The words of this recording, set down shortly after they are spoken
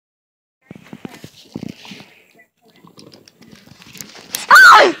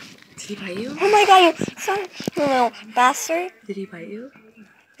he bite you? Oh my god, you son, you little bastard. Did he bite you?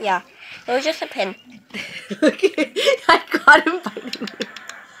 Yeah, it was just a pin. Okay, I got him biting me.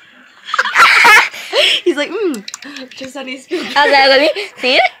 He's like, just on his feet. I was like, let me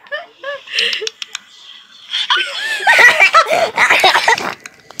see it.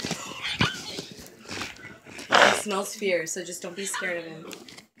 He smells fear, so just don't be scared of him.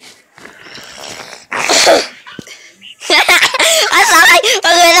 I sound like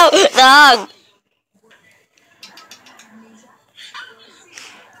a little dog.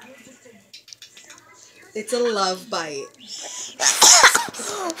 It's a love bite.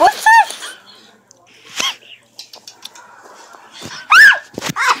 What's this?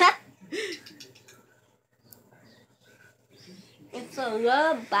 It's a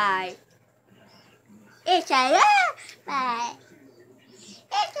love bite. It's a love bite.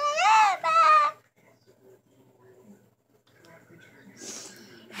 It's a love bite.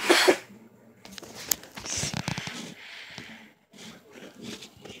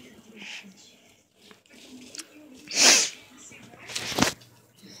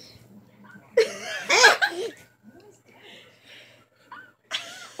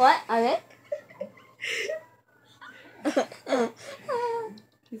 What? Okay.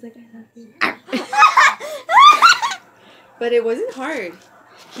 He's like, I love you. But it wasn't hard.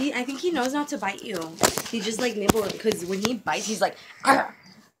 I think he knows not to bite you. He just like nibble because when he bites, he's like, argh!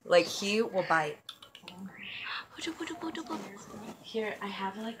 Like he will bite. Here, I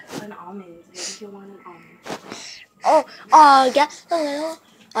have like an almond. What if you want an almond? Yeah, a little.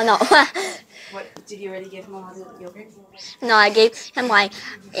 Oh no. What did you already give him a lot of yogurt? No, I gave him like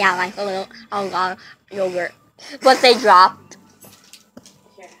a little yogurt, but they dropped.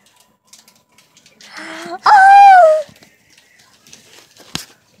 Here. Oh!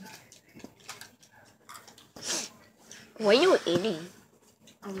 What are you eating?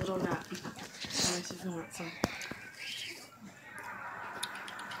 A little nut. Unless if you want some.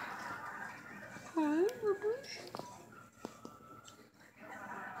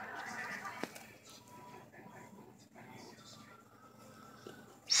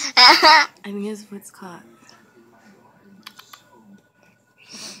 I think his foot's caught.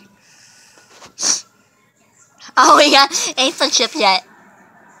 Oh yeah, ain't the chip yet.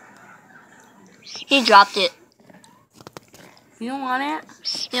 He dropped it. You don't want it?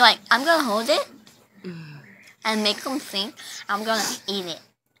 You're like, I'm gonna hold it and make him think I'm gonna eat it.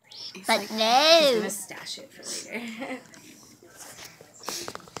 He's But like, no. he's gonna stash it for later.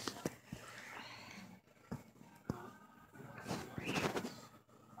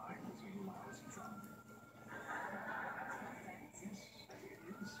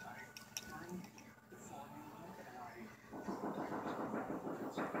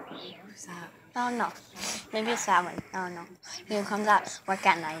 Who's that? I don't know. Maybe it's that one. I don't know. He comes at work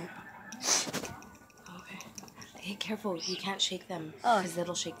at 9. Okay. Hey, careful. You can't shake them. Oh. Because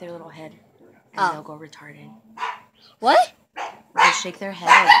it'll shake their little head. And Oh. they'll go retarded. What? They'll shake their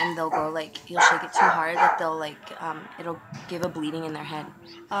head and they'll go like, you'll shake it too hard that they'll like, it'll give a bleeding in their head.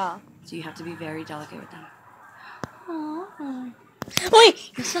 Oh. So you have to be very delicate with them. Oh.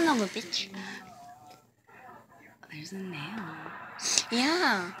 Wait, you son of a bitch. There's a nail.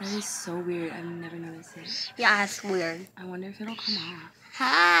 Yeah. That is so weird. I've never noticed it. Yeah, it's weird. I wonder if it'll come off.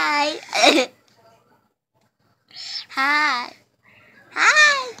 Hi. Hi. Hi. Hi.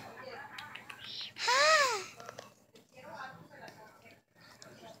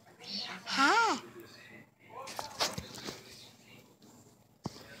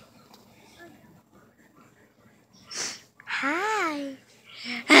 Hi.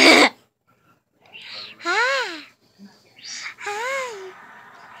 Hi. Hi.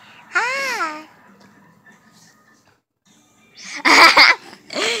 Hi. Hi.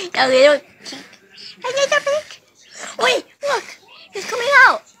 A little cheek. A little peek. Wait, look. He's coming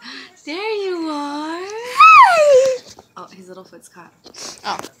out. There you are. Hi. Oh, his little foot's caught.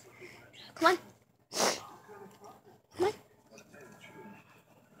 Oh. Come on. Come on.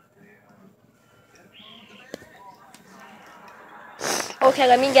 Okay,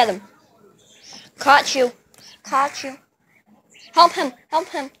 let me get him. Caught you. Caught you. Help him. Help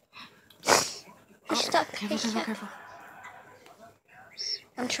him. He's stuck. Careful, He's careful, stuck. careful.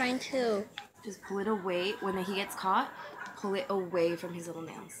 I'm trying to. Just pull it away. When he gets caught, pull it away from his little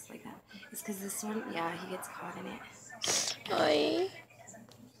nails. Like that. It's because this one, yeah, he gets caught in it. Hi.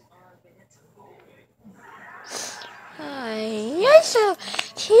 Hi. You're so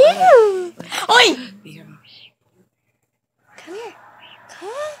cute. Oi! Be careful. Come here. Come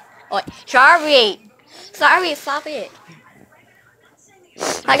on. Oi. Sorry. Sorry. Stop it.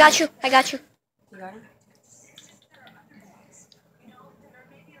 I got you. I got you. You got him?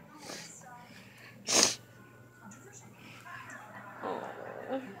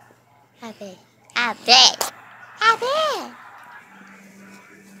 Abby. Abby.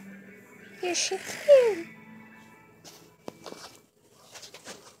 You're so cute.